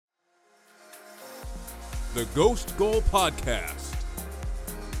the Ghost Goal Podcast.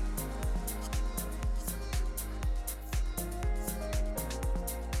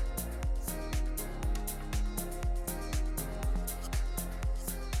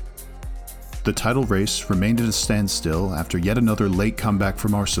 The title race remained at a standstill after yet another late comeback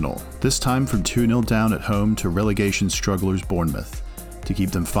from Arsenal, this time from 2-0 down at home to relegation strugglers Bournemouth, to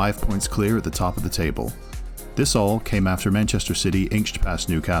keep them 5 points clear at the top of the table. This all came after Manchester City inched past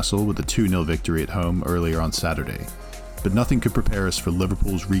Newcastle with a 2-0 victory at home earlier on Saturday. But nothing could prepare us for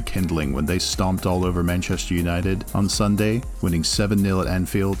Liverpool's rekindling when they stomped all over Manchester United on Sunday, winning 7-0 at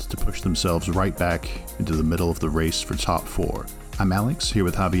Anfield to push themselves right back into the middle of the race for top four. I'm Alex, here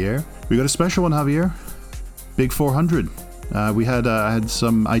with Javier. We got a special one, Javier. Big 400. I had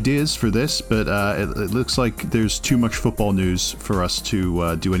some ideas for this, but it looks like there's too much football news for us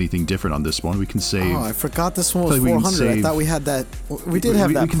to do anything different on this one. We can save... Oh, I forgot this one was 400. I thought we had that... We did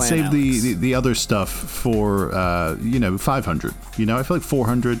have that plan, We can save the other stuff for, 500. You know, I feel like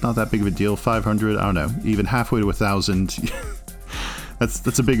 400, not that big of a deal. 500, I don't know. Even halfway to 1,000...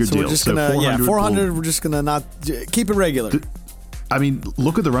 That's a bigger deal. We're just gonna, 400, we're just gonna not... Keep it regular. I mean,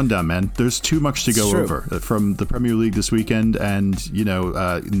 look at the rundown, man. There's too much to go over from the Premier League this weekend, and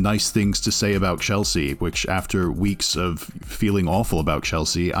nice things to say about Chelsea. Which, after weeks of feeling awful about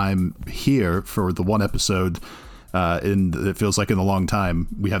Chelsea, I'm here for the one episode. It feels like in a long time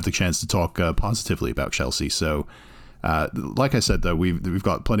we have the chance to talk positively about Chelsea. So, like I said, though, we've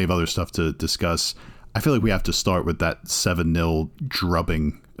got plenty of other stuff to discuss. I feel like we have to start with that 7-0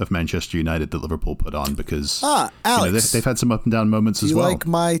 drubbing of Manchester United that Liverpool put on, because Alex, they've had some up and down moments as well. You like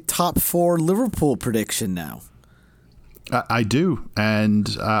my top 4 Liverpool prediction now? I do,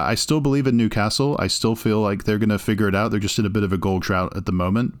 and I still believe in Newcastle. I still feel like they're going to figure it out. They're just in a bit of a goal drought at the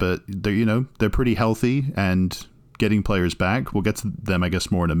moment, but they're pretty healthy and getting players back. We'll get to them, I guess,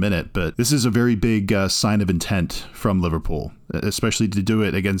 more in a minute, but this is a very big sign of intent from Liverpool, especially to do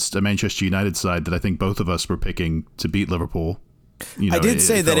it against a Manchester United side that I think both of us were picking to beat Liverpool. I did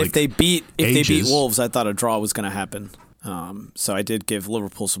say that if they beat Wolves, I thought a draw was going to happen. So I did give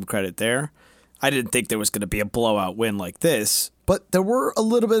Liverpool some credit there. I didn't think there was going to be a blowout win like this, but there were a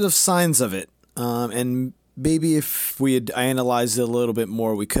little bit of signs of it. And maybe if we had analyzed it a little bit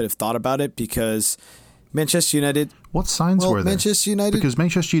more, we could have thought about it, because Manchester United... What signs were there? Manchester United... Because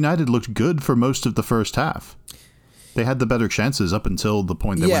Manchester United looked good for most of the first half. They had the better chances up until the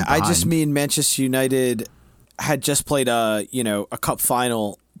point they went behind. I just mean Manchester United had just played a cup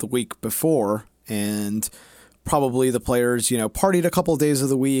final the week before, and probably the players, partied a couple of days of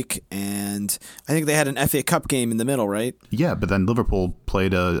the week, and I think they had an FA Cup game in the middle, right? Yeah, but then Liverpool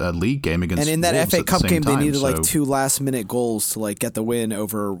played a league game against Wolves. And in that FA Cup game, they needed like 2 last-minute goals to get the win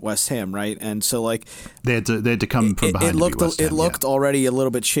over West Ham, right? And so they had to come from behind. It looked already a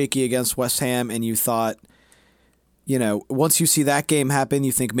little bit shaky against West Ham, and you thought, once you see that game happen,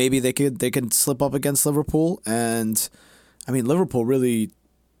 you think maybe they could slip up against Liverpool. And I mean, Liverpool really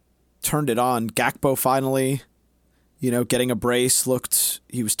turned it on. Gakpo finally, getting a brace,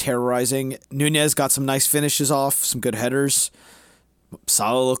 he was terrorizing. Nunez got some nice finishes off, some good headers.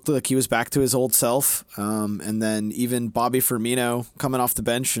 Salah looked like he was back to his old self. And then even Bobby Firmino coming off the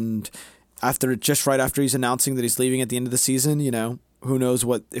bench, and right after he's announcing that he's leaving at the end of the season, who knows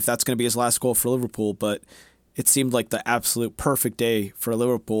if that's going to be his last goal for Liverpool, but it seemed like the absolute perfect day for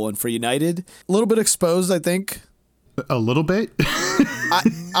Liverpool. And for United, a little bit exposed, I think. A little bit?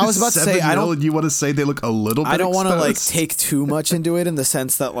 I was about to say, I don't... You want to say they look a little bit I don't exposed? want to take too much into it, in the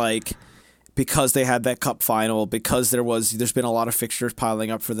sense that because they had that cup final, because there's been a lot of fixtures piling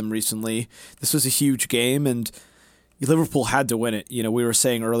up for them recently. This was a huge game, and Liverpool had to win it. We were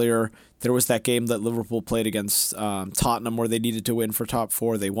saying earlier, there was that game that Liverpool played against Tottenham where they needed to win for top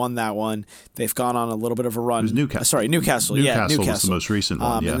 4. They won that one. They've gone on a little bit of a run. It was Newcastle. Sorry, Newcastle. Newcastle was the most recent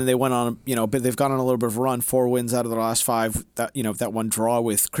one. And then they went on, but they've gone on a little bit of a run. 4 wins out of the last 5. That one draw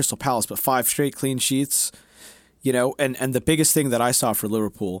with Crystal Palace, but 5 straight clean sheets. And the biggest thing that I saw for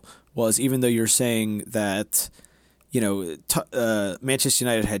Liverpool was, even though you're saying that, Manchester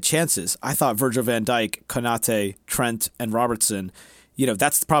United had chances, I thought Virgil van Dijk, Konate, Trent, and Robertson,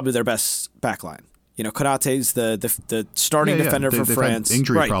 that's probably their best backline. Konate's the starting defender for France. Had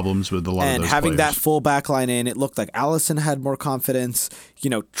injury problems with a lot of those And having players. that full backline in, it looked like Alisson had more confidence.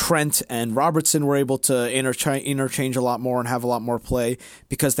 Trent and Robertson were able to interchange a lot more and have a lot more play,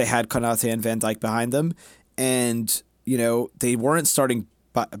 because they had Konate and Van Dijk behind them. And, they weren't starting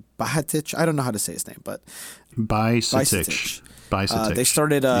Bahatic. I don't know how to say his name, but Bajcetic. They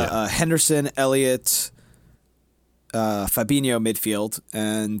started Henderson, Elliott, Fabinho midfield,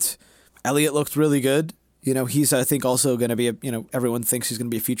 and Elliott looked really good. He's, I think, also going to be everyone thinks he's going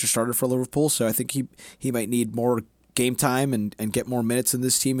to be a future starter for Liverpool. So I think he might need more game time and get more minutes in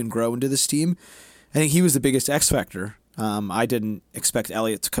this team and grow into this team. I think he was the biggest X factor. I didn't expect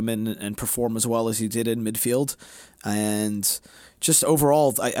Elliott to come in and perform as well as he did in midfield. And just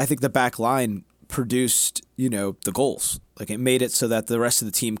overall, I think the back line produced, the goals. Like, it made it so that the rest of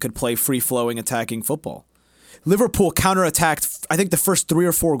the team could play free-flowing, attacking football. Liverpool counterattacked. I think the first 3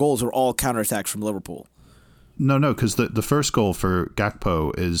 or 4 goals were all counterattacks from Liverpool. No, because the first goal for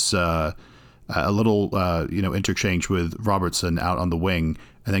Gakpo is a little interchange with Robertson out on the wing,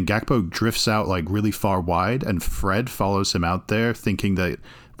 and then Gakpo drifts out like really far wide, and Fred follows him out there, thinking that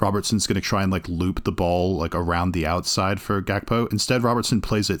Robertson's going to try and like loop the ball like around the outside for Gakpo. Instead, Robertson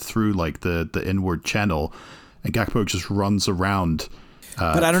plays it through like the inward channel, and Gakpo just runs around.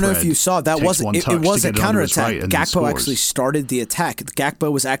 But I don't know if you saw that. It was a counterattack. Right, Gakpo actually started the attack.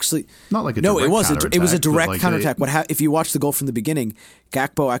 Gakpo was actually not like a direct it was a direct like counterattack. If you watch the goal from the beginning,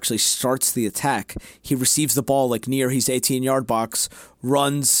 Gakpo actually starts the attack. He receives the ball like near his 18-yard box,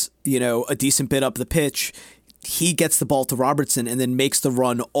 runs a decent bit up the pitch. He gets the ball to Robertson and then makes the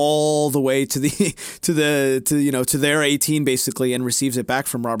run all the way to their 18 basically, and receives it back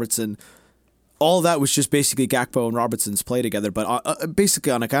from Robertson. All that was just basically Gakpo and Robertson's play together, but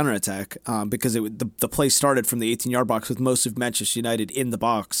basically on a counterattack because the play started from the 18-yard box with most of Manchester United in the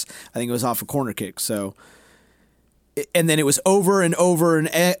box. I think it was off a corner kick. So, and then it was over and over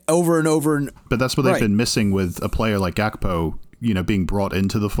and over and over. But that's what they've been missing with a player like Gakpo, being brought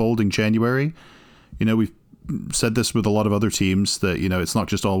into the fold in January. We've said this with a lot of other teams that, it's not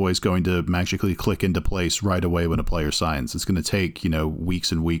just always going to magically click into place right away when a player signs. It's going to take,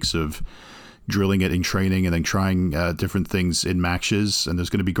 weeks and weeks of drilling it in training and then trying different things in matches, and there's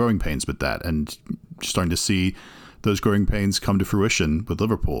going to be growing pains with that, and starting to see those growing pains come to fruition with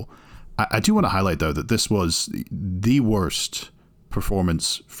Liverpool. I do want to highlight, though, that this was the worst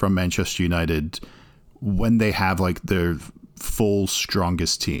performance from Manchester United when they have like their full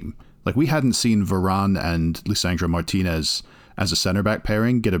strongest team. Like, we hadn't seen Varane and Lisandro Martinez as a center back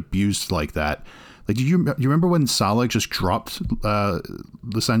pairing get abused like that. Like, do you remember when Salah just dropped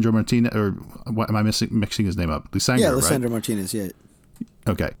Lisandro Martinez, or what, am I mixing his name up? Lisandro Martinez, yeah.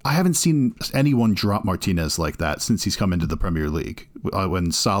 Okay. I haven't seen anyone drop Martinez like that since he's come into the Premier League.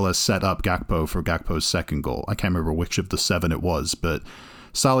 When Salah set up Gakpo for Gakpo's second goal. I can't remember which of the 7 it was, but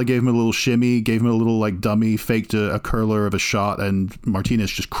Salah gave him a little shimmy, gave him a little like dummy, faked a curler of a shot, and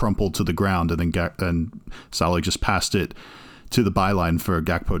Martinez just crumpled to the ground, and then Salah just passed it to the byline for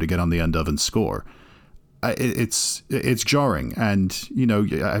Gakpo to get on the end of and score. It's jarring, and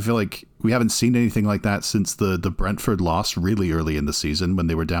I feel like we haven't seen anything like that since the Brentford loss really early in the season when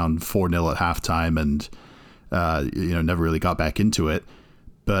they were down 4-0 at halftime and never really got back into it.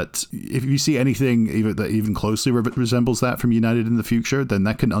 But if you see anything that even closely resembles that from United in the future, then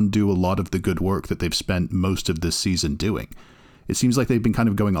that can undo a lot of the good work that they've spent most of this season doing. It seems like they've been kind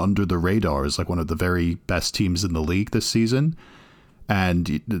of going under the radar as like one of the very best teams in the league this season.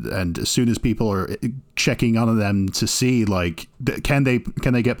 And as soon as people are checking on them to see, like, can they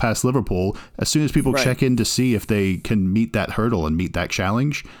get past Liverpool, as soon as people check in to see if they can meet that hurdle and meet that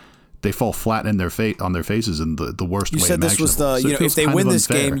challenge, they fall flat in on their faces in the worst way imaginable. You said this was if they win this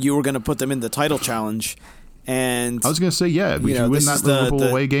game, you were going to put them in the title challenge. And I was going to say, if you win that Liverpool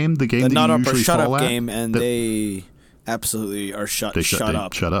away game, the game that you usually fall at, game, and they absolutely are shut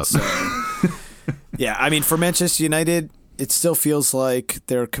up. So, yeah, I mean, for Manchester United, it still feels like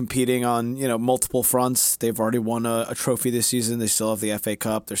they're competing on multiple fronts. They've already won a trophy this season. They still have the FA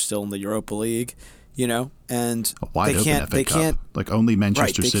Cup. They're still in the Europa League. And they can't like only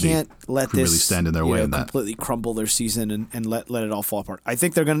Manchester City can't let can this really stand in their way in that. Completely crumble their season and let it all fall apart. I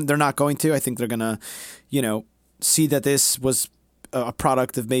think they're not going to. I think they're gonna, see that this was a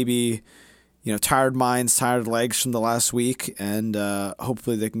product of maybe, tired minds, tired legs from the last week, and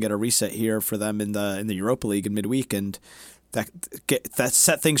hopefully they can get a reset here for them in the Europa League in midweek, and that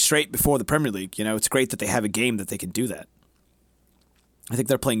set things straight before the Premier League. It's great that they have a game that they can do that. I think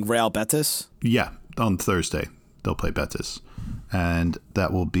they're playing Real Betis. Yeah, on Thursday they'll play Betis, and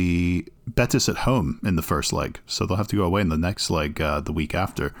that will be Betis at home in the first leg. So they'll have to go away in the next leg the week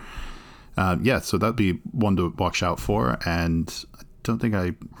after. So that'd be one to watch out for. And I don't think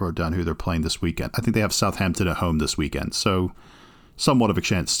I wrote down who they're playing this weekend. I think they have Southampton at home this weekend. So somewhat of a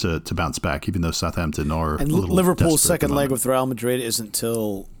chance to bounce back, even though Southampton are and a little Liverpool's second leg with Real Madrid isn't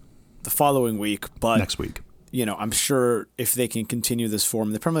till the following week, but next week. I'm sure if they can continue this form,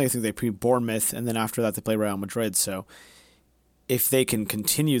 in the Premier League, I think they play Bournemouth, and then after that they play Real Madrid. So if they can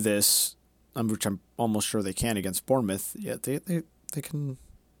continue this, which I'm almost sure they can against Bournemouth, they can.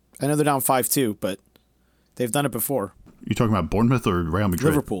 I know they're down 5-2, but They've done it before. You talking about Bournemouth or Real Madrid?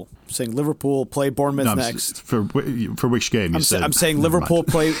 Liverpool. I'm saying Liverpool play Bournemouth next. For which game? I'm saying Liverpool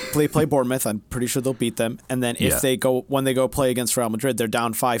play Bournemouth. I'm pretty sure they'll beat them. And then when they go play against Real Madrid, they're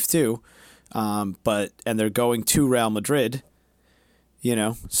down 5-2. And they're going to Real Madrid.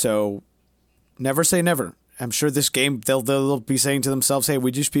 So never say never. I'm sure this game they'll be saying to themselves, "Hey,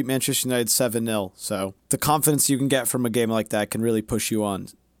 we just beat Manchester United 7-0." So the confidence you can get from a game like that can really push you on.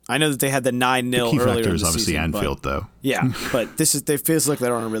 I know that they had the 9-0 earlier in the season. The key factor is obviously Anfield, though. Yeah, but it feels like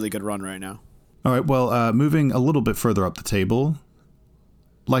they're on a really good run right now. All right, well, moving a little bit further up the table,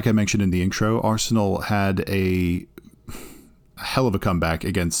 like I mentioned in the intro, Arsenal had a hell of a comeback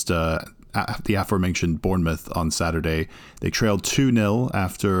against the aforementioned Bournemouth on Saturday. They trailed 2-0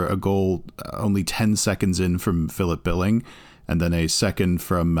 after a goal only 10 seconds in from Philip Billing, and then a second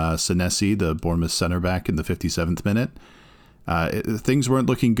from Senesi, the Bournemouth centre back, in the 57th minute. Things weren't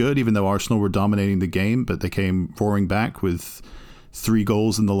looking good, even though Arsenal were dominating the game, but they came roaring back with 3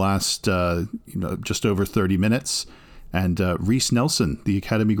 goals in the last just over 30 minutes. And Reiss Nelson, the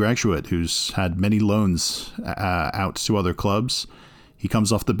academy graduate who's had many loans out to other clubs, he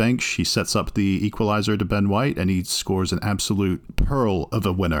comes off the bench, he sets up the equalizer to Ben White, and he scores an absolute pearl of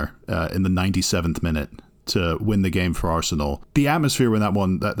a winner in the 97th minute to win the game for Arsenal. The atmosphere when that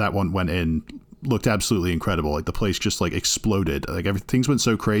one went in looked absolutely incredible. Like, the place just exploded. Like, things went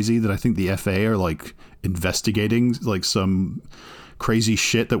so crazy that I think the FA are investigating some crazy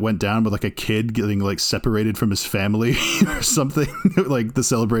shit that went down with a kid getting separated from his family or something. The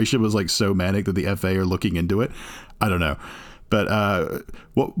celebration was so manic that the FA are looking into it. I don't know. But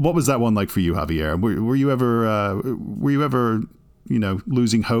what was that one like for you, Javier? Were you ever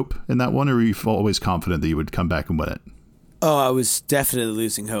losing hope in that one, or were you always confident that you would come back and win it? Oh, I was definitely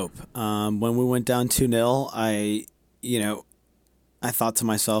losing hope. When we went down 2-0, I thought to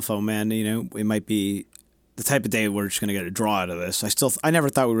myself, oh man, it might be the type of day we're just going to get a draw out of this. I never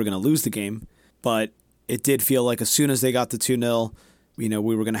thought we were going to lose the game, but it did feel like as soon as they got the 2-0,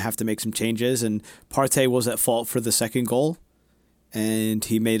 we were going to have to make some changes, and Partey was at fault for the second goal, and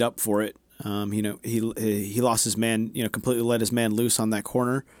he made up for it. He lost his man, completely let his man loose on that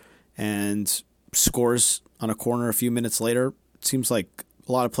corner, and scores on a corner a few minutes later. It seems like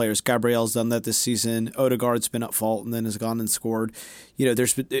a lot of players. Gabriel's done that this season. Odegaard's been at fault and then has gone and scored.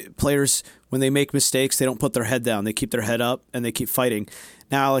 There's players, when they make mistakes, they don't put their head down. They keep their head up and they keep fighting.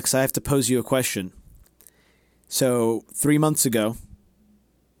 Now, Alex, I have to pose you a question. So 3 months ago,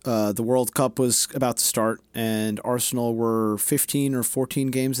 the World Cup was about to start, and Arsenal were 15 or 14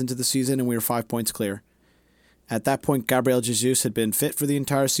 games into the season, and we were 5 points clear. At that point, Gabriel Jesus had been fit for the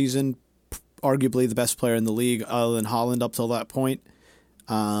entire season, arguably the best player in the league other than Haaland up till that point,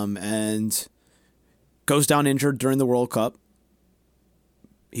 and goes down injured during the World Cup.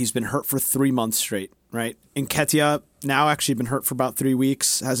 He's been hurt for 3 months straight, right? Nketiah now actually been hurt for about 3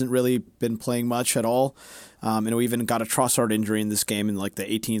 weeks, hasn't really been playing much at all, and we even got a Trossard injury in this game in the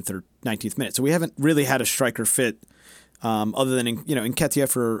 18th or 19th minute. So we haven't really had a striker fit other than Nketiah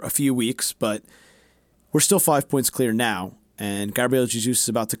for a few weeks, but we're still 5 points clear now. And Gabriel Jesus is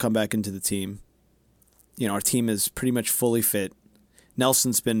about to come back into the team. Our team is pretty much fully fit.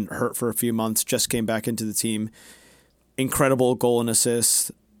 Nelson's been hurt for a few months, just came back into the team. Incredible goal and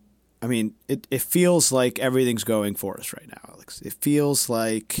assist. I mean, it feels like everything's going for us right now, Alex. It feels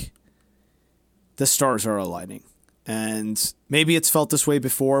like the stars are aligning. And maybe it's felt this way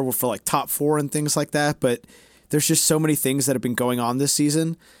before for top 4 and things like that, but there's just so many things that have been going on this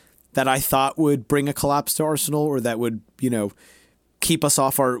season that I thought would bring a collapse to Arsenal, or that would, keep us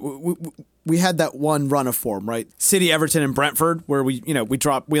off our. We had that one run of form, right? City, Everton, and Brentford, where we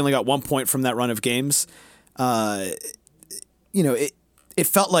only got 1 point from that run of games. It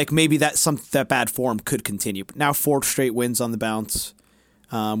felt like maybe that bad form could continue. But now 4 straight wins on the bounce.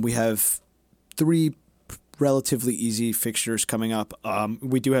 We have 3 relatively easy fixtures coming up.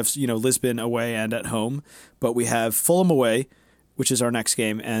 We do have Lisbon away and at home, but we have Fulham away, which is our next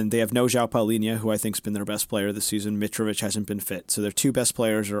game, and they have no João Paulinho, who I think has been their best player this season. Mitrovic hasn't been fit, so their 2 best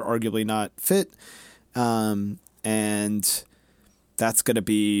players are arguably not fit, and that's going to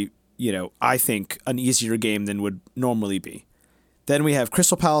be, I think, an easier game than would normally be. Then we have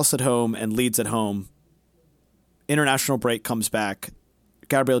Crystal Palace at home and Leeds at home. International break comes back.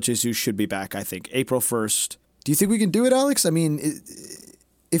 Gabriel Jesus should be back, I think, April 1st. Do you think we can do it, Alex? I mean,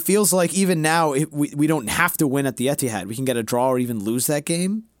 it feels like even now we don't have to win at the Etihad. We can get a draw or even lose that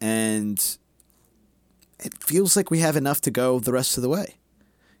game, and it feels like we have enough to go the rest of the way.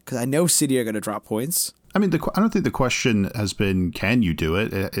 Because I know City are going to drop points. I mean, I don't think the question has been, can you do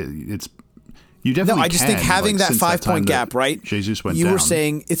it? You definitely No, I just think having that since 5 point time gap, right? Jesus went you down. were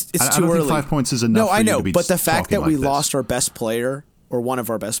saying it's I too don't early. think 5 points is enough. No, I for you know, to be but the fact talking that we like this. lost our best player or one of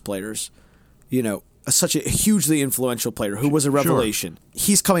our best players, such a hugely influential player who was a revelation.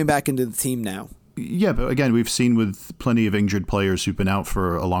 He's coming back into the team now. Yeah, but again, we've seen with plenty of injured players who've been out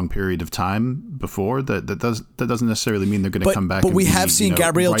for a long period of time before that doesn't necessarily mean they're going to come back. But we and have be, seen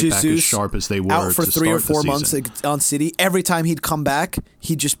Gabriel right back as Jesus sharp as they were out for to 3 or start the 4 months season. on City. Every time he'd come back,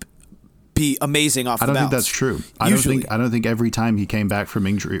 he'd just be amazing off the bounce. I don't think that's true. I don't think every time he came back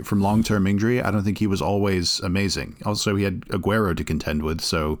from long-term injury, I don't think he was always amazing. Also, he had Aguero to contend with,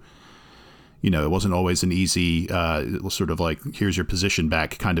 so it wasn't always an easy sort of like here's your position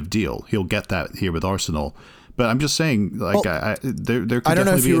back kind of deal. He'll get that here with Arsenal. But I'm just saying, like, there could I don't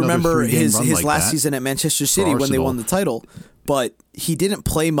know if you remember his like last season at Manchester City when they won the title, but he didn't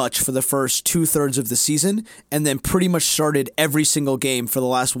play much for the first 2/3 of the season, and then pretty much started every single game for the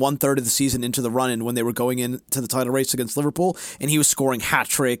last 1/3 of the season into the run-in when they were going into the title race against Liverpool, and he was scoring hat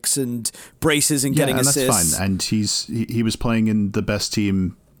tricks and braces and getting assists. That's fine. And he was playing in the best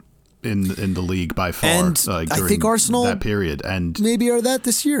team in the league by far. And during I think Arsenal that period, and maybe are that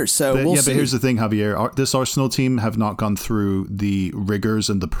this year. So we'll see. But here's the thing, Javier. This Arsenal team have not gone through the rigors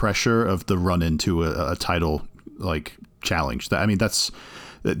and the pressure of the run into a title like challenge. This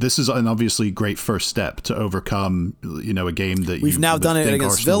is an obviously great first step to overcome. A game that we've now done it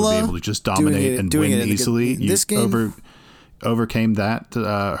against Arsenal Villa, would be able to just dominate and win easily. This game. Overcame that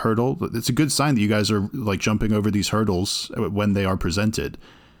hurdle. It's a good sign that you guys are like jumping over these hurdles when they are presented.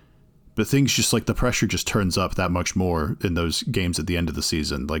 But things just like the pressure just turns up that much more in those games at the end of the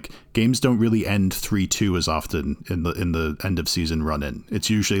season. Like games don't really end 3-2 as often in the end of season run in. It's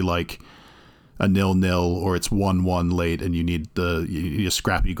usually like a 0-0 or it's 1-1 late and you need a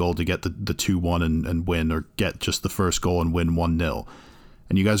scrappy goal to get the 2-1 and win, or get just the first goal and win 1-0.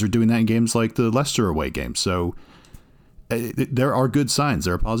 And you guys are doing that in games like the Leicester away game. So there are good signs.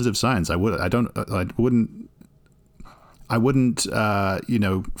 There are positive signs. I wouldn't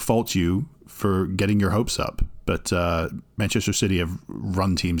fault you for getting your hopes up, but Manchester City have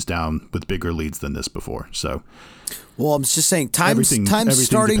run teams down with bigger leads than this before. So, well, I'm just saying, time's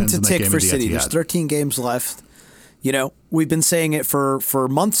starting to tick for City. There's 13 games left. We've been saying it for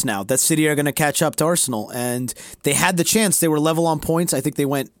months now that City are going to catch up to Arsenal, and they had the chance. They were level on points. I think they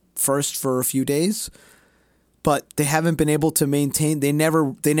went first for a few days, but they haven't been able to maintain. They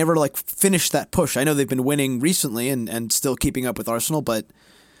never like finished that push. I know they've been winning recently and still keeping up with Arsenal, but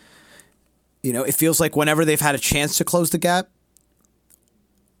it feels like whenever they've had a chance to close the gap,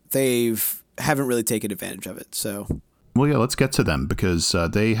 haven't really taken advantage of it. So, well, yeah, let's get to them because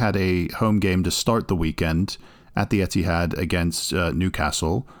they had a home game to start the weekend at the Etihad against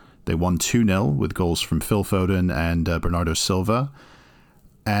Newcastle. They won 2-0 with goals from Phil Foden and Bernardo Silva.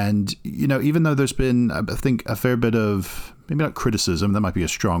 And, even though there's been, I think, a fair bit of, maybe not criticism, that might be a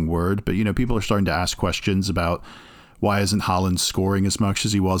strong word, but, people are starting to ask questions about why isn't Haaland scoring as much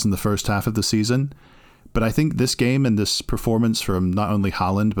as he was in the first half of the season. But I think this game and this performance from not only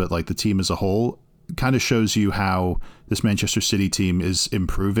Haaland, but like the team as a whole, kind of shows you how this Manchester City team is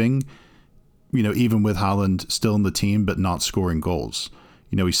improving, even with Haaland still in the team, but not scoring goals.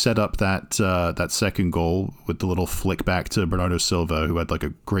 He set up that second goal with the little flick back to Bernardo Silva, who had like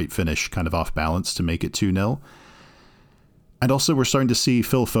a great finish kind of off balance to make it 2-0. And also we're starting to see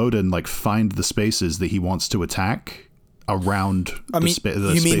Phil Foden like find the spaces that he wants to attack around the space.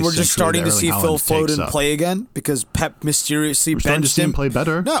 You mean we're just starting to see Phil Foden play again because Pep mysteriously benched him? Play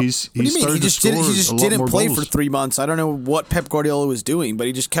better. No, what do you mean? He just didn't play for 3 months. I don't know what Pep Guardiola was doing, but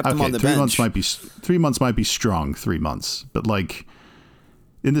he just kept him on the bench. 3 months might be strong. 3 months, but like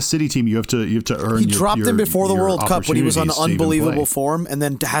in the City team, you have to earn. He dropped him before the World Cup when he was on unbelievable form, and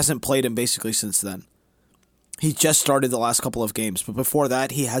then hasn't played him basically since then. He just started the last couple of games, but before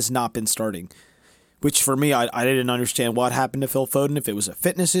that, he has not been starting. Which for me, I didn't understand what happened to Phil Foden, if it was a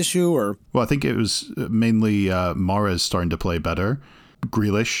fitness issue or. Well, I think it was mainly Mahrez starting to play better.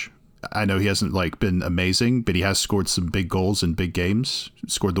 Grealish, I know he hasn't like been amazing, but he has scored some big goals in big games.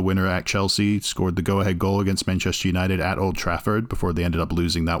 Scored the winner at Chelsea, scored the go-ahead goal against Manchester United at Old Trafford before they ended up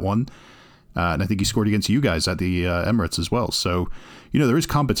losing that one. And I think he scored against you guys at the Emirates as well. So, there is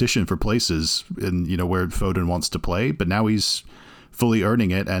competition for places in, where Foden wants to play, but now he's fully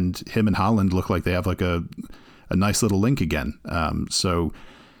earning it, and him and Haaland look like they have like a nice little link again. So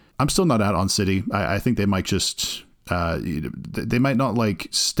I'm still not out on City. I think they might just they might not like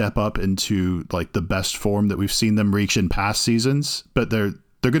step up into like the best form that we've seen them reach in past seasons, but they're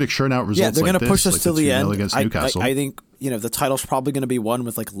going to churn out results. Yeah, they're going to push us like till the end against Newcastle. I think the title's probably going to be won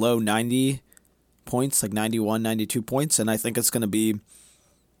with like low 90 points, like 91, 92 points, and I think it's going to be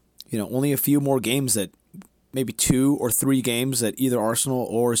only a few more games that maybe 2 or 3 games that either Arsenal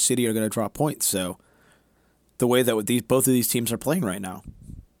or City are going to drop points. So the way that both of these teams are playing right now,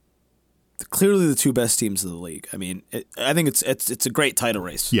 clearly the 2 best teams of the league. I mean, I think it's a great title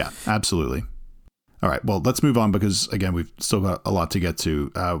race. Yeah, absolutely. All right, well, let's move on because, again, we've still got a lot to get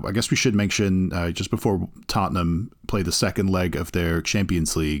to. I guess we should mention, just before Tottenham play the second leg of their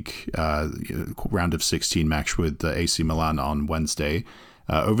Champions League round of 16 match with AC Milan on Wednesday,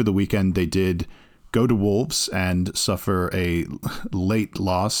 over the weekend they did go to Wolves and suffer a late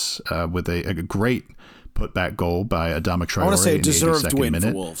loss with a great putback goal by Adama Traore. I want to say a in the deserved 82nd win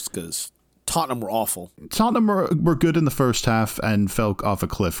minute. for Wolves because Tottenham were awful. Tottenham were good in the first half and fell off a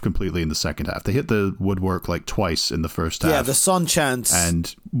cliff completely in the second half. They hit the woodwork like twice in the first half. Yeah, the Son chance.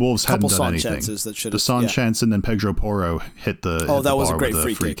 And Wolves hadn't done Son anything. Chances that should the Son chance and then Pedro Porro hit the that was a bar great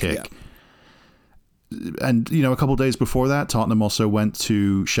with free kick. Yeah. And, a couple of days before that, Tottenham also went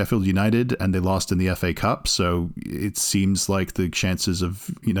to Sheffield United and they lost in the FA Cup. So it seems like the chances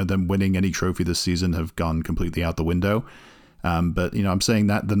of, them winning any trophy this season have gone completely out the window. But, I'm saying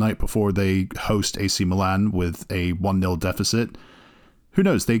that the night before they host AC Milan with a 1-0 deficit, who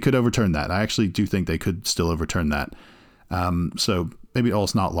knows? They could overturn that. I actually do think they could still overturn that. So maybe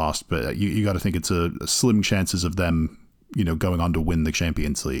all's not lost, but you got to think it's a slim chances of them, going on to win the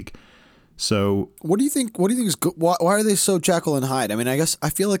Champions League. So what do you think is good? Why are they so Jekyll and Hyde? I mean, I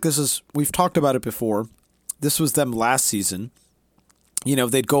feel like we've talked about it before. This was them last season.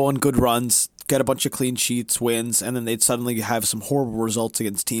 They'd go on good runs, get a bunch of clean sheets, wins, and then they'd suddenly have some horrible results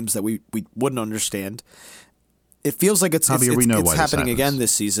against teams that we wouldn't understand. It feels like it's happening again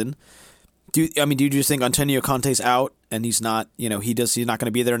this season. Do you just think Antonio Conte's out and he's not, he's not going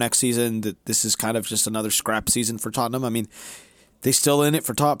to be there next season? That this is kind of just another scrap season for Tottenham? I mean, they still in it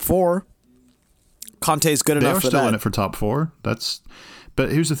for top 4. Conte's good enough for that. They are still in it for top 4.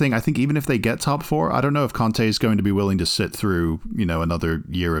 But here's the thing. I think even if they get top 4, I don't know if Conte is going to be willing to sit through, another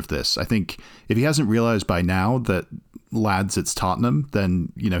year of this. I think if he hasn't realized by now that, lads, it's Tottenham,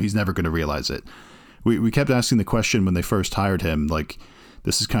 then, he's never going to realize it. We kept asking the question when they first hired him, like,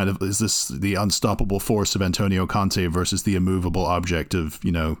 is this the unstoppable force of Antonio Conte versus the immovable object of,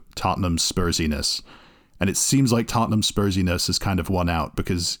 Tottenham's Spursiness? And it seems like Tottenham's Spursiness is kind of won out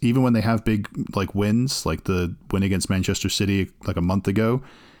because even when they have big wins, like the win against Manchester City like a month ago,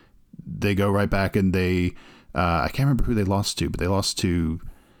 they go right back and they I can't remember who they lost to, but they lost to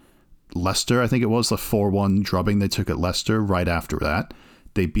Leicester. I think it was the 4-1 drubbing they took at Leicester right after that.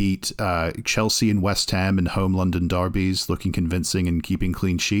 They beat Chelsea and West Ham in home London derbies, looking convincing and keeping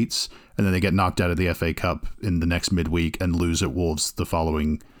clean sheets. And then they get knocked out of the FA Cup in the next midweek and lose at Wolves the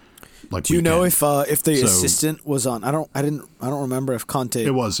following Do you know if the assistant was on? I don't remember if Conte.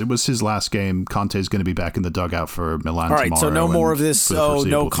 It was his last game. Conte's going to be back in the dugout for Milan. All right, tomorrow. So no more of this. Oh,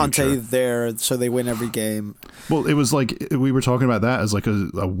 no Conte future. there, so they win every game. Well, it was like we were talking about that as like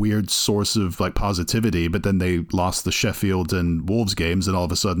a weird source of like positivity, but then they lost the Sheffield and Wolves games, and all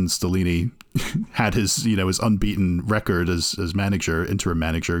of a sudden Stellini had his his unbeaten record as interim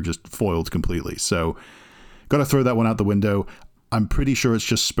manager, just foiled completely. So got to throw that one out the window. I'm pretty sure it's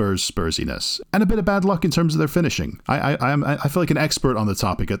just Spursiness and a bit of bad luck in terms of their finishing. I feel like an expert on the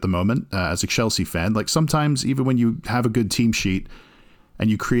topic at the moment as a Chelsea fan. Like sometimes even when you have a good team sheet and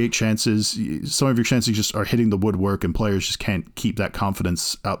you create chances, some of your chances just are hitting the woodwork and players just can't keep that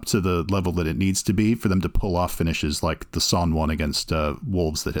confidence up to the level that it needs to be for them to pull off finishes like the Son one against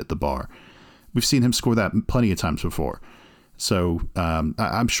Wolves that hit the bar. We've seen him score that plenty of times before. So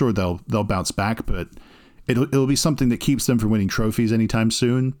I'm sure they'll bounce back, but It'll be something that keeps them from winning trophies anytime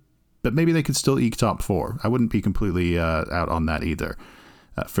soon, but maybe they could still eke top 4. I wouldn't be completely out on that either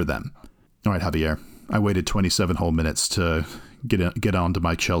for them. All right, Javier, I waited 27 whole minutes to get on to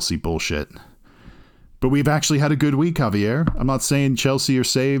my Chelsea bullshit. But we've actually had a good week, Javier. I'm not saying Chelsea are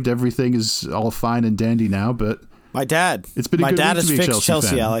saved. Everything is all fine and dandy now, but my dad. It's been a good week has to be a fixed Chelsea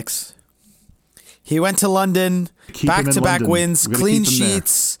fan. Alex. He went to London, back-to-back wins, clean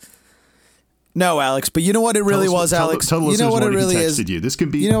sheets. No, Alex, but you know what it really was, Alex? Tell you know what it really is. You. This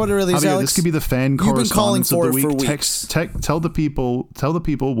could be. You know what it really is, Javier, Alex? This could be the fan correspondence of the week. Tell the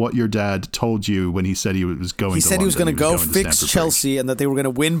people what your dad told you when he said he was going. He to said London. He was going to go fix Stamford Chelsea and that they were going to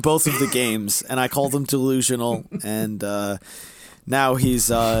win both of the games, and I called him delusional. And now he's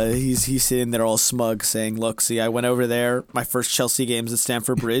sitting there all smug, saying, "Look, see, I went over there. My first Chelsea games at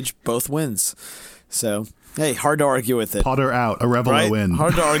Stamford Bridge, both wins. So hey, hard to argue with it. Potter out, a Arevalo in.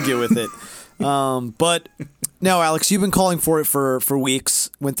 Hard to argue with it." But no, Alex, you've been calling for it for weeks.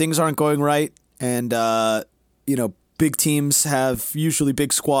 When things aren't going right, and big teams have usually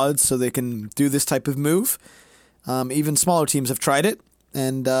big squads, so they can do this type of move. Even smaller teams have tried it.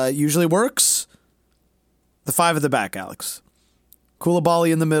 and usually works. The 5 at the back, Alex.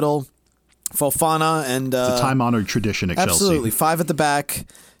 Koulibaly in the middle, Fofana, and it's a time-honored tradition at Chelsea. Absolutely, 5 at the back.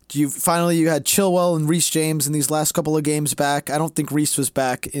 You had Chilwell and Reece James in these last couple of games back. I don't think Reece was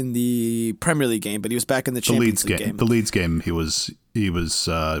back in the Premier League game, but he was back in the Champions League game. The Leeds game, he was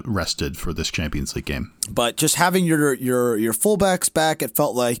rested for this Champions League game. But just having your fullbacks back, it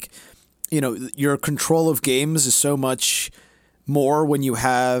felt like, your control of games is so much more when you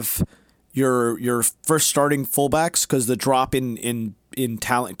have your first starting fullbacks, because the drop in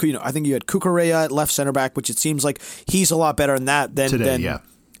talent. I think you had Cucurella at left center back, which it seems like he's a lot better in that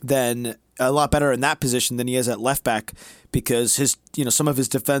than a lot better in that position than he is at left back, because his some of his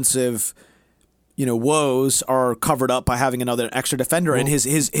defensive woes are covered up by having another extra defender, and his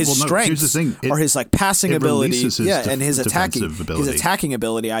strengths are his passing ability, and his attacking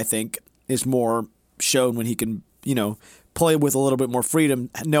ability. I think is more shown when he can play with a little bit more freedom,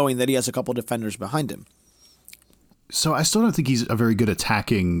 knowing that he has a couple defenders behind him. So I still don't think he's a very good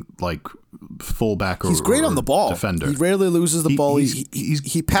attacking fullback or he's great on the ball. Defender. He rarely loses the ball.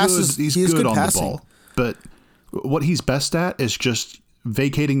 He passes. He's he good on passing. the ball. But what he's best at is just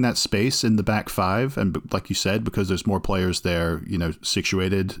vacating that space in the back 5, and like you said, because there's more players there,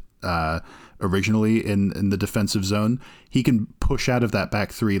 situated originally in the defensive zone, he can push out of that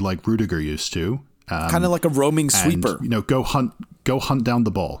back 3 like Rudiger used to. Kind of like a roaming sweeper. And, go hunt down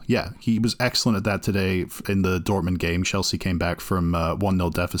the ball. Yeah, he was excellent at that today in the Dortmund game. Chelsea came back from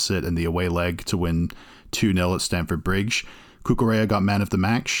 1-0 deficit in the away leg to win 2-0 at Stamford Bridge. Cucurella got man of the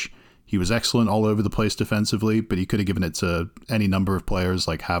match. He was excellent all over the place defensively, but he could have given it to any number of players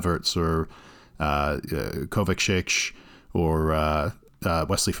like Havertz or Kovacic, or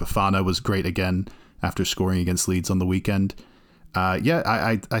Wesley Fofana was great again after scoring against Leeds on the weekend.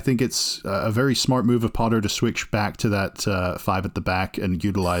 I think it's a very smart move of Potter to switch back to that 5 at the back and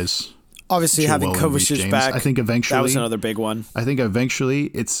utilize. Obviously, having Kovacic back, I think eventually that was another big one. I think eventually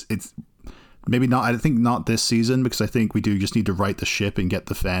it's maybe not. I think not this season, because I think we do just need to right the ship and get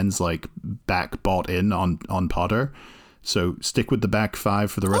the fans back bought in on Potter. So stick with the back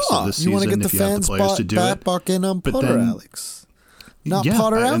 5 for the rest of the season. You want to get the fans back in on Potter, Alex? Not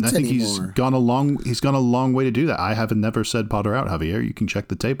Potter out and I think anymore. He's gone a long way to do that. I have never said Potter out, Javier. You can check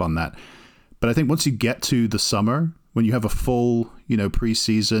the tape on that. But I think once you get to the summer, when you have a full,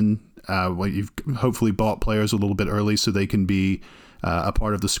 preseason, when you've hopefully bought players a little bit early so they can be a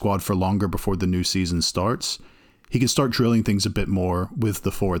part of the squad for longer before the new season starts, he can start drilling things a bit more with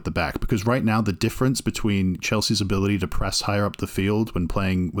the 4 at the back. Because right now, the difference between Chelsea's ability to press higher up the field when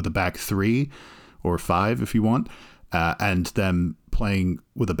playing with a back 3 or 5, if you want, and them playing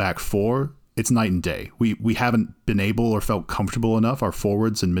with a back 4, it's night and day. We haven't been able or felt comfortable enough. Our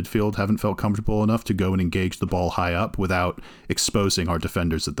forwards and midfield haven't felt comfortable enough to go and engage the ball high up without exposing our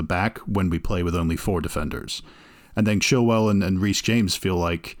defenders at the back when we play with only 4 defenders. And then Chilwell and Reece James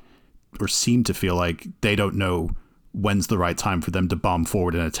seem to feel like they don't know when's the right time for them to bomb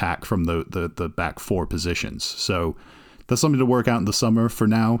forward and attack from the back 4 positions. So that's something to work out in the summer. For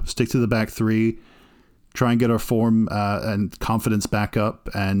now, stick to the back 3. Try and get our form and confidence back up,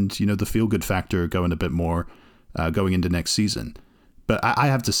 and the feel-good factor going a bit more going into next season. But I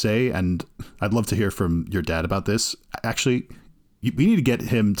have to say, and I'd love to hear from your dad about this. Actually, we need to get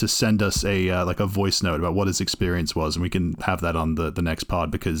him to send us a voice note about what his experience was, and we can have that on the next pod,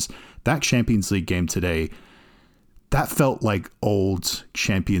 because that Champions League game today, that felt like old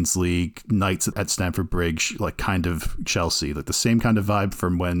Champions League nights at Stamford Bridge, kind of Chelsea, the same kind of vibe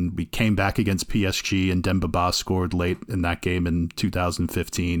from when we came back against PSG and Demba Ba scored late in that game in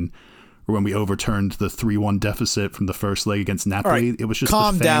 2015, or when we overturned the 3-1 deficit from the first leg against Napoli. Right, it was just the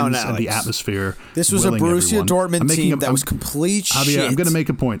fans and the atmosphere. This was a Borussia Dortmund team that was complete shit. I'm going to make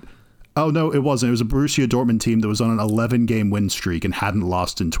a point. Oh, no, it wasn't. It was a Borussia Dortmund team that was on an 11-game win streak and hadn't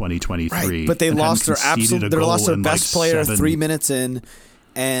lost in 2023. Right, but they lost their best player 3 minutes in,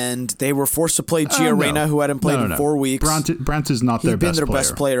 and they were forced to play Gio Reyna, who hadn't played in 4 weeks. Brandt is not their best player. He'd been their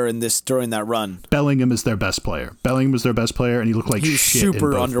best player during that run. Bellingham is their best player. Bellingham was their best player, and he looked like shit in both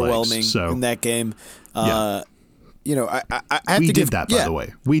legs. Super underwhelming in that game. Yeah. I have we to did that, by the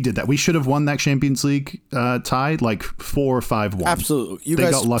way. We did that. We should have won that Champions League tie 4 or 5-1. Absolutely. You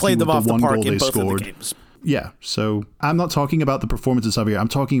guys got lucky played them off the park in both of the games. Yeah. So I'm not talking about the performances of here. I'm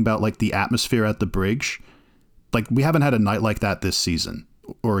talking about the atmosphere at the Bridge. We haven't had a night like that this season,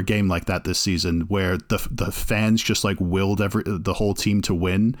 or a game like that this season, where the fans just willed the whole team to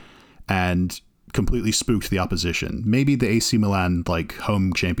win and completely spooked the opposition. Maybe the AC Milan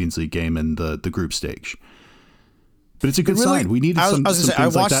home Champions League game in the group stage. But it's a good really, sign. We needed some. I was some gonna say, I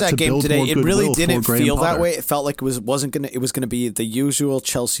things like watched that to game build today. more It really goodwill didn't for Graham feel that Potter. way. It felt like it was gonna be the usual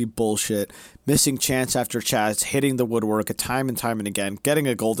Chelsea bullshit, missing chance after chance, hitting the woodwork time and time and again, getting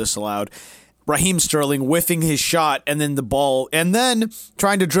a goal disallowed. Raheem Sterling whiffing his shot and then the ball, and then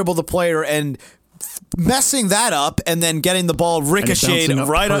trying to dribble the player and messing that up, and then getting the ball ricocheted up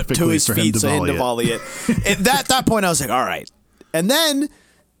right up to perfectly his for him feet to so him to volley volley it. At that point, I was like, all right. And then,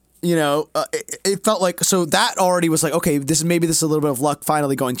 it felt like, so that already was like, okay, this is a little bit of luck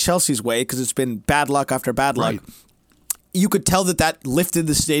finally going Chelsea's way, because it's been bad luck after bad luck. Right. You could tell that lifted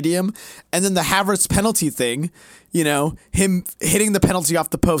the stadium. And then the Havertz penalty thing, him hitting the penalty off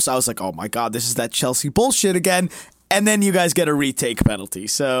the post, I was like, oh my God, this is that Chelsea bullshit again. And then you guys get a retake penalty.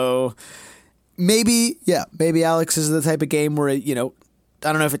 So maybe Alex is the type of game where, I don't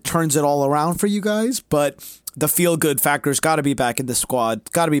know if it turns it all around for you guys, but the feel-good factor's got to be back in the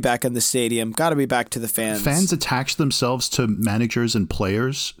squad, got to be back in the stadium, got to be back to the fans. Fans attach themselves to managers and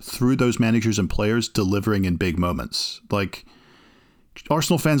players through those managers and players delivering in big moments. Like,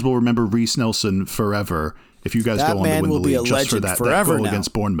 Arsenal fans will remember Reece Nelson forever if you guys That go on to man win the will be a league just for legend that forever goal now.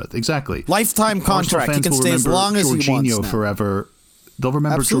 against Bournemouth. Exactly. Lifetime contract. Arsenal He fans can will stay as remember long as he wants Jorginho now. forever. They'll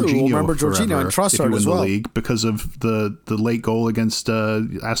remember Absolutely. We'll Jorginho remember Jorginho forever and Trossard if you win as the well. league because of the late goal against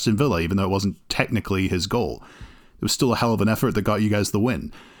Aston Villa, even though it wasn't technically his goal. It was still a hell of an effort that got you guys the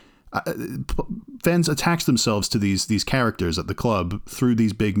win. Fans attach themselves to these characters at the club through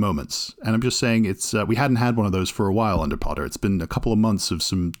these big moments. And I'm just saying it's we hadn't had one of those for a while under Potter. It's been a couple of months of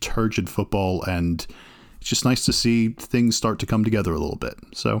some turgid football, and it's just nice to see things start to come together a little bit.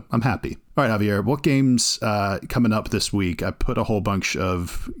 So I'm happy. All right, Javier, what games coming up this week? I put a whole bunch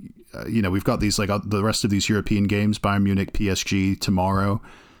of, we've got these, like the rest of these European games, Bayern Munich, PSG tomorrow,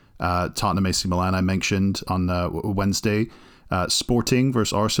 Tottenham, AC Milan I mentioned on Wednesday, Sporting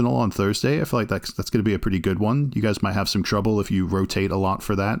versus Arsenal on Thursday. I feel like that's going to be a pretty good one. You guys might have some trouble if you rotate a lot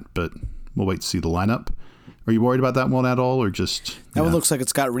for that, but we'll wait to see the lineup. Are you worried about that one at all, or just... That one looks like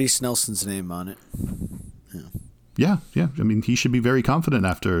it's got Reece Nelson's name on it. Yeah. I mean, he should be very confident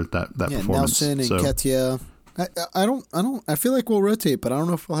after that performance. Nelson and Ketia. I feel like we'll rotate, but I don't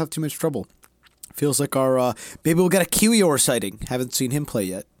know if we'll have too much trouble. Feels like our maybe we'll get a Kiwior sighting. Haven't seen him play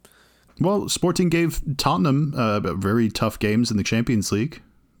yet. Well, Sporting gave Tottenham very tough games in the Champions League.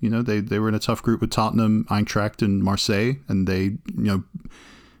 They were in a tough group with Tottenham, Eintracht, and Marseille, and they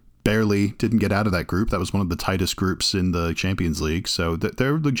barely didn't get out of that group. That was one of the tightest groups in the Champions League. So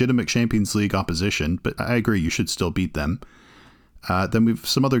they're legitimate Champions League opposition, but I agree you should still beat them. Then we've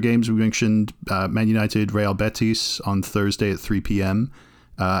some other games we mentioned, Man United, Real Betis on Thursday at 3 p.m.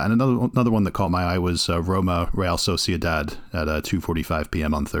 And another one that caught my eye was Roma, Real Sociedad at 2:45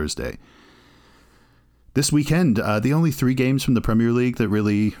 p.m. on Thursday. This weekend, the only three games from the Premier League that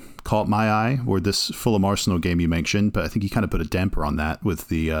really caught my eye were this Fulham Arsenal game you mentioned, but I think you kind of put a damper on that with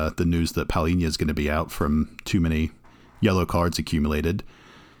the news that Palhinha is going to be out from too many yellow cards accumulated.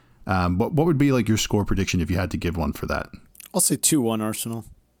 What would be like your score prediction if you had to give one for that? I'll say 2-1 Arsenal.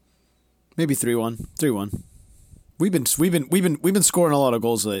 Maybe 3-1. 3-1. We've been scoring a lot of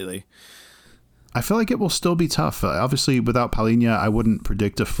goals lately. I feel like it will still be tough. Obviously, without Palhinha, I wouldn't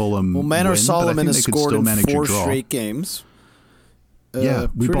predict a Fulham win. Manor Solomon has they could scored still in manage a 4 draw. straight games.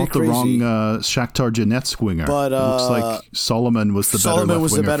 We bought the wrong Shakhtar Donetsk winger. But, it looks like Solomon was the better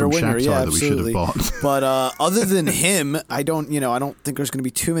left winger from Shakhtar that we should have bought. But other than him, I don't think there's going to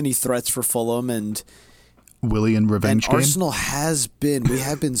be too many threats for Fulham, and Willian revenge game. Arsenal we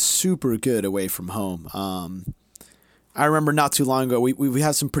have been super good away from home. I remember not too long ago, we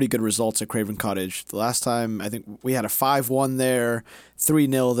had some pretty good results at Craven Cottage. The last time, I think we had a 5-1 there,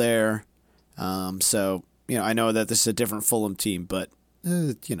 3-0 there. So, I know that this is a different Fulham team, but,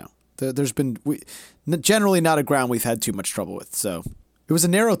 there's been generally not a ground we've had too much trouble with. So it was a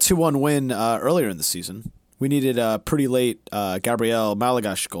narrow 2-1 win earlier in the season. We needed a pretty late Gabriel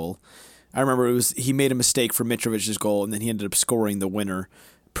Malagash goal. I remember he made a mistake for Mitrovic's goal, and then he ended up scoring the winner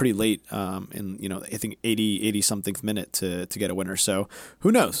pretty late in I think 80 something minute to get a winner. So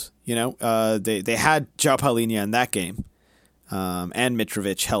who knows? They had João Palhinha in that game and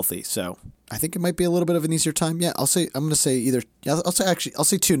Mitrovic healthy. So I think it might be a little bit of an easier time. Yeah, I'm going to say either. I'll say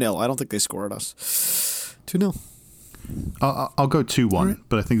 2-0. I don't think they score at us. 2-0. I'll go 2-1, right.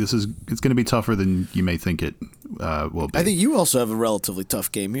 But I think it's going to be tougher than you may think it will be. I think you also have a relatively tough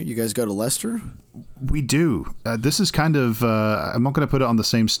game here. You guys go to Leicester? We do. This is kind of, I'm not going to put it on the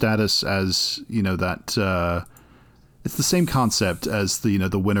same status as, that, it's the same concept as the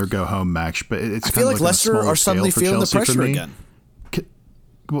winner go home match, but it's I feel like Leicester are suddenly feeling the pressure again.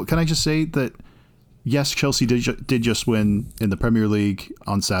 Can I just say that yes, Chelsea did just win in the Premier League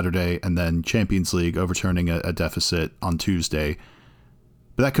on Saturday and then Champions League, overturning a deficit on Tuesday.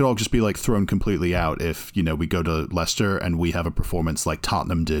 But that could all just be like thrown completely out if, we go to Leicester and we have a performance like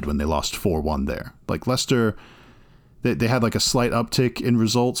Tottenham did when they lost 4-1 there. Like Leicester, they had like a slight uptick in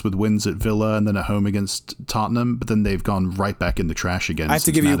results with wins at Villa and then at home against Tottenham, but then they've gone right back in the trash again. I have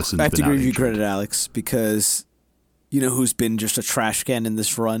to give you credit, Alex, because you know who's been just a trash can in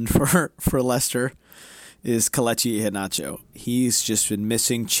this run for Leicester is Kelechi Iheanacho. He's just been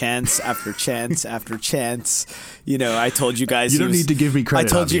missing chance after chance after chance. I told you guys. You don't need to give me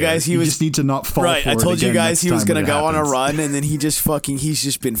credit. I told you guys he was. You just need to not fall right. For I told it you guys he was going to go on a run, and then he's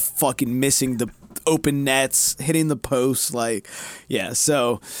just been fucking missing the open nets, hitting the post.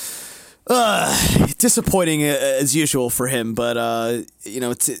 So disappointing as usual for him. But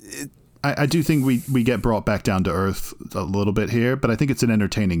I do think we get brought back down to earth a little bit here, but I think it's an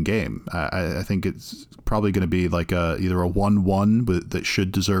entertaining game. I think it's probably going to be like either a 1-1 that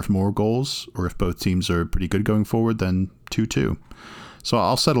should deserve more goals, or if both teams are pretty good going forward, then 2-2. So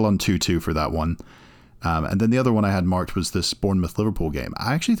I'll settle on 2-2 for that one. And then the other one I had marked was this Bournemouth-Liverpool game.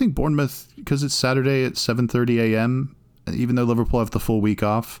 I actually think Bournemouth, because it's Saturday at 7:30 a.m., even though Liverpool have the full week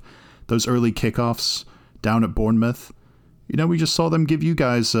off, those early kickoffs down at Bournemouth, we just saw them give you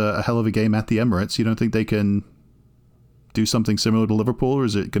guys a hell of a game at the Emirates. You don't think they can do something similar to Liverpool, or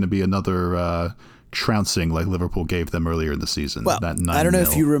is it going to be another trouncing like Liverpool gave them earlier in the season? Well, that I don't know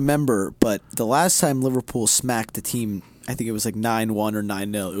if you remember, but the last time Liverpool smacked the team, I think it was like 9-1 or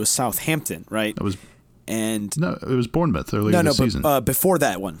 9-0. It was Southampton, right? No, it was Bournemouth earlier this season. But before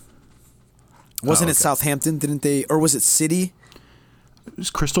that one. Wasn't it Southampton? Didn't they? Or was it City? It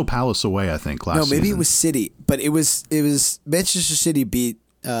was Crystal Palace away, I think, last season. No, maybe it was City. But it was Manchester City beat,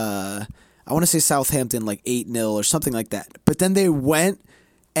 I want to say Southampton like 8-0 or something like that. But then they went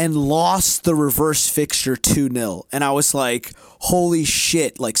and lost the reverse fixture 2-0. And I was like, holy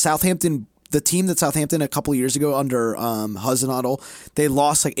shit. Like Southampton, the team that Southampton a couple of years ago under Hasenhuttl, they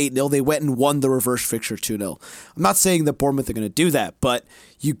lost like 8-0. They went and won the reverse fixture 2-0. I'm not saying that Bournemouth are going to do that, but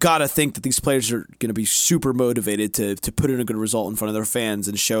you got to think that these players are going to be super motivated to put in a good result in front of their fans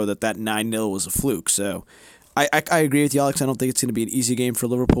and show that 9-0 was a fluke. So I agree with you, Alex. I don't think it's going to be an easy game for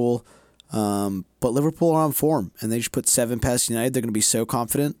Liverpool. But Liverpool are on form, and they just put 7 past United. They're going to be so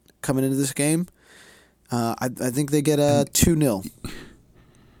confident coming into this game. I think they get a 2-0.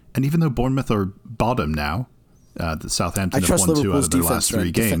 And even though Bournemouth are bottom now, the Southampton have won 2 out of their last 3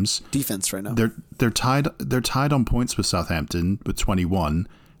 games. Defense right now. They're tied on points with Southampton with 21,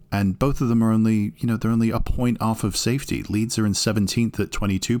 and both of them are only they're only a point off of safety. Leeds are in 17th at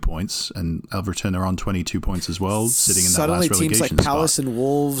 22 points, and Everton are on 22 points as well, sitting in that last relegation spot. Suddenly teams like Palace and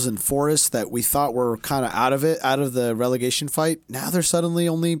Wolves and Forest that we thought were kind of out of the relegation fight, now they're suddenly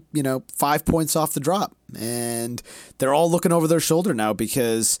only 5 points off the drop, and they're all looking over their shoulder now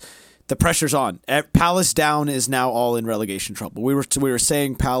because the pressure's on. Palace down is now all in relegation trouble. We were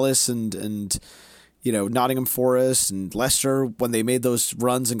saying Palace and Nottingham Forest and Leicester when they made those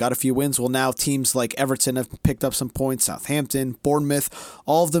runs and got a few wins. Well, now teams like Everton have picked up some points, Southampton, Bournemouth,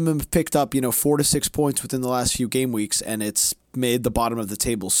 all of them have picked up 4 to 6 points within the last few game weeks, and it's made the bottom of the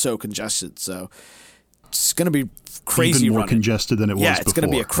table so congested. So it's going to be crazy. Even more running. Congested than it was before. Yeah, it's going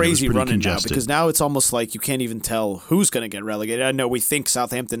to be a crazy running now because now it's almost like you can't even tell who's going to get relegated. I know we think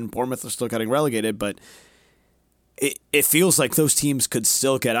Southampton and Bournemouth are still getting relegated, but it feels like those teams could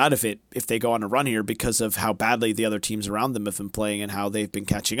still get out of it if they go on a run here because of how badly the other teams around them have been playing and how they've been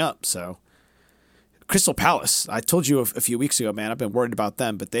catching up. So Crystal Palace, I told you a few weeks ago, man, I've been worried about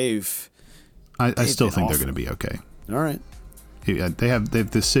them, but I still think they're going to be okay. All right. Yeah, they have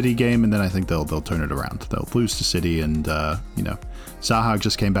the City game, and then I think they'll turn it around. They'll lose to City, and Zaha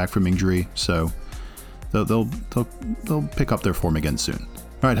just came back from injury, so they'll pick up their form again soon.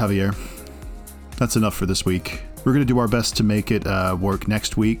 All right, Javier, that's enough for this week. We're going to do our best to make it work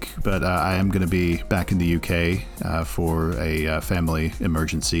next week, but I am going to be back in the UK for a family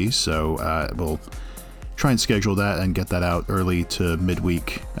emergency, so we'll try and schedule that and get that out early to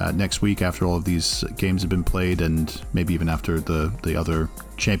midweek next week after all of these games have been played and maybe even after the other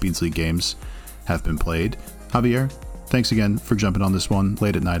Champions League games have been played. Javier, thanks again for jumping on this one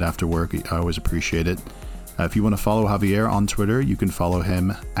late at night after work. I always appreciate it. If you want to follow Javier on Twitter, you can follow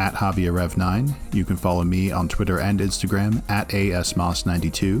him at JavierRev9. You can follow me on Twitter and Instagram at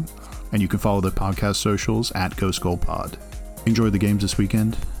ASMoss92. And you can follow the podcast socials at GhostGoldPod. Enjoy the games this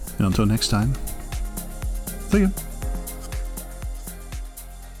weekend, and until next time, see ya.